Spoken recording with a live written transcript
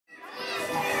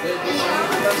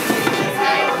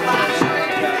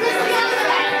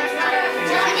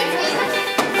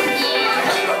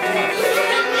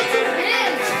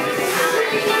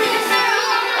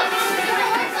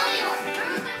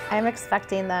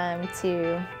expecting them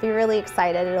to be really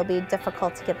excited. It'll be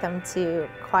difficult to get them to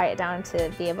quiet down to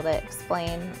be able to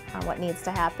explain what needs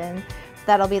to happen.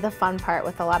 That'll be the fun part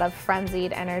with a lot of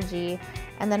frenzied energy.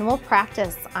 And then we'll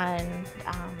practice on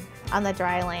the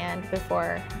dry land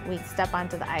before we step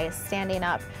onto the ice, standing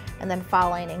up and then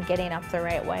falling and getting up the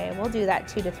right way. We'll do that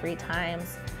 2 to 3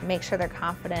 times. Make sure they're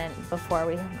confident before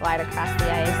we glide across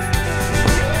the ice.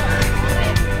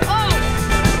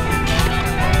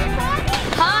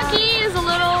 Hockey is a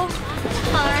little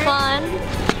fun.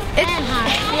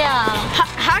 Yeah.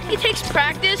 Hockey takes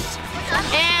practice,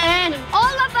 and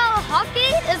all about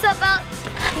hockey is about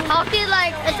hockey.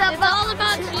 Like it's all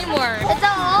about teamwork. It's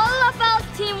all about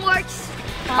teamwork,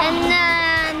 and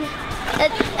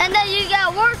then you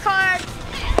gotta work hard.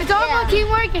 It's all about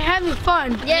teamwork and having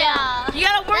fun. Yeah. You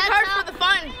gotta work hard for the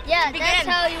fun. Yeah, that's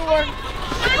how you work.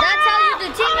 That's how you do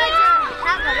teamwork.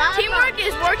 Have a lot of teamwork fun.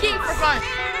 is working for fun.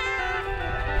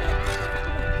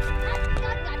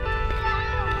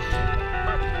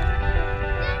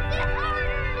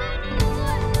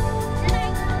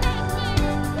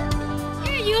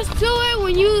 Used to it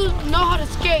when you know how to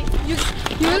skate. You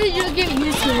really just get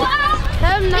used to it.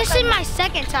 This is my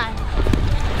second time.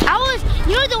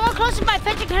 You know the one closest by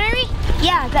Patrick Henry?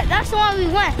 Yeah, that's the one we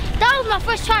went. That was my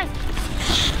first time.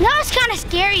 That was kind of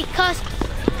scary because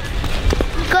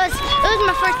it was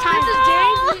my first time. This is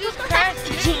James. We just crashed.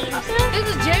 This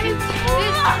is James.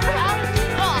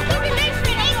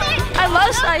 I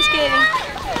love ice skating.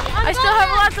 I still have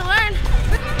a lot to learn.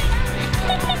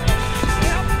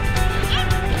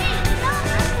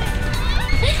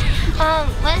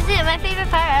 What's it? My favorite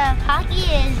part of hockey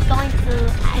is going through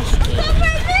ice skating.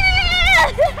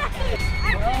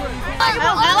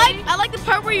 I like the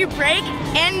part where you break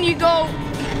and you go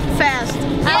fast.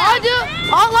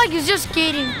 All I like is just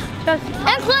skating.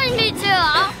 Including me too.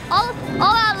 All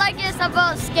I like is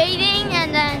about skating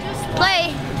and then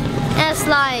play and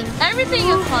sliding. Everything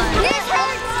is fun. This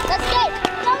hurts. Let's skate.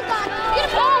 Get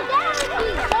a ball down.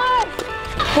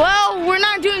 Well, we're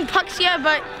not doing pucks yet,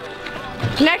 but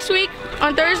next week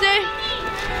on Thursday,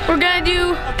 we're gonna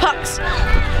do pucks. All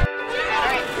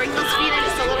right, bring those feet in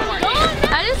just a little more.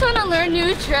 I just want to learn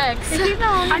new tricks.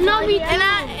 I know,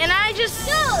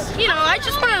 I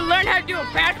just want to learn how to do a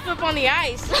backflip on the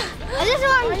ice. I just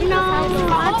want to know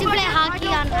how to play hockey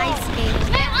on ice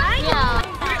skating. Yeah.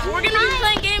 We're gonna be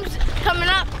playing games coming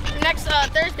up next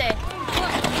Thursday.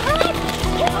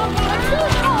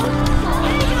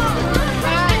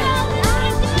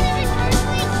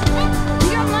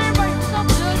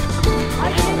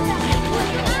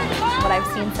 What I've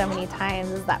seen so many times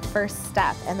is that first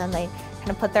step, and then they kind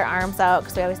of put their arms out,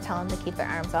 because we always tell them to keep their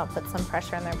arms out, put some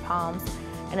pressure in their palms,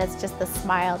 and it's just the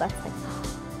smile that's like,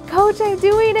 Coach, I'm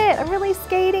doing it, I'm really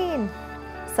skating.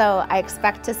 So I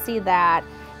expect to see that,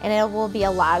 and it will be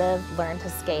a lot of learn to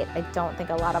skate. I don't think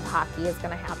a lot of hockey is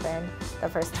going to happen the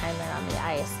first time they're on the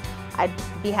ice. I'd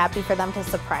be happy for them to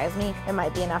surprise me. It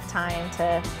might be enough time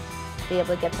to be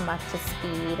able to get them up to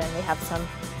speed, and we have some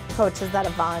coaches that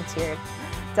have volunteered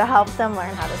to help them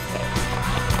learn how to skate.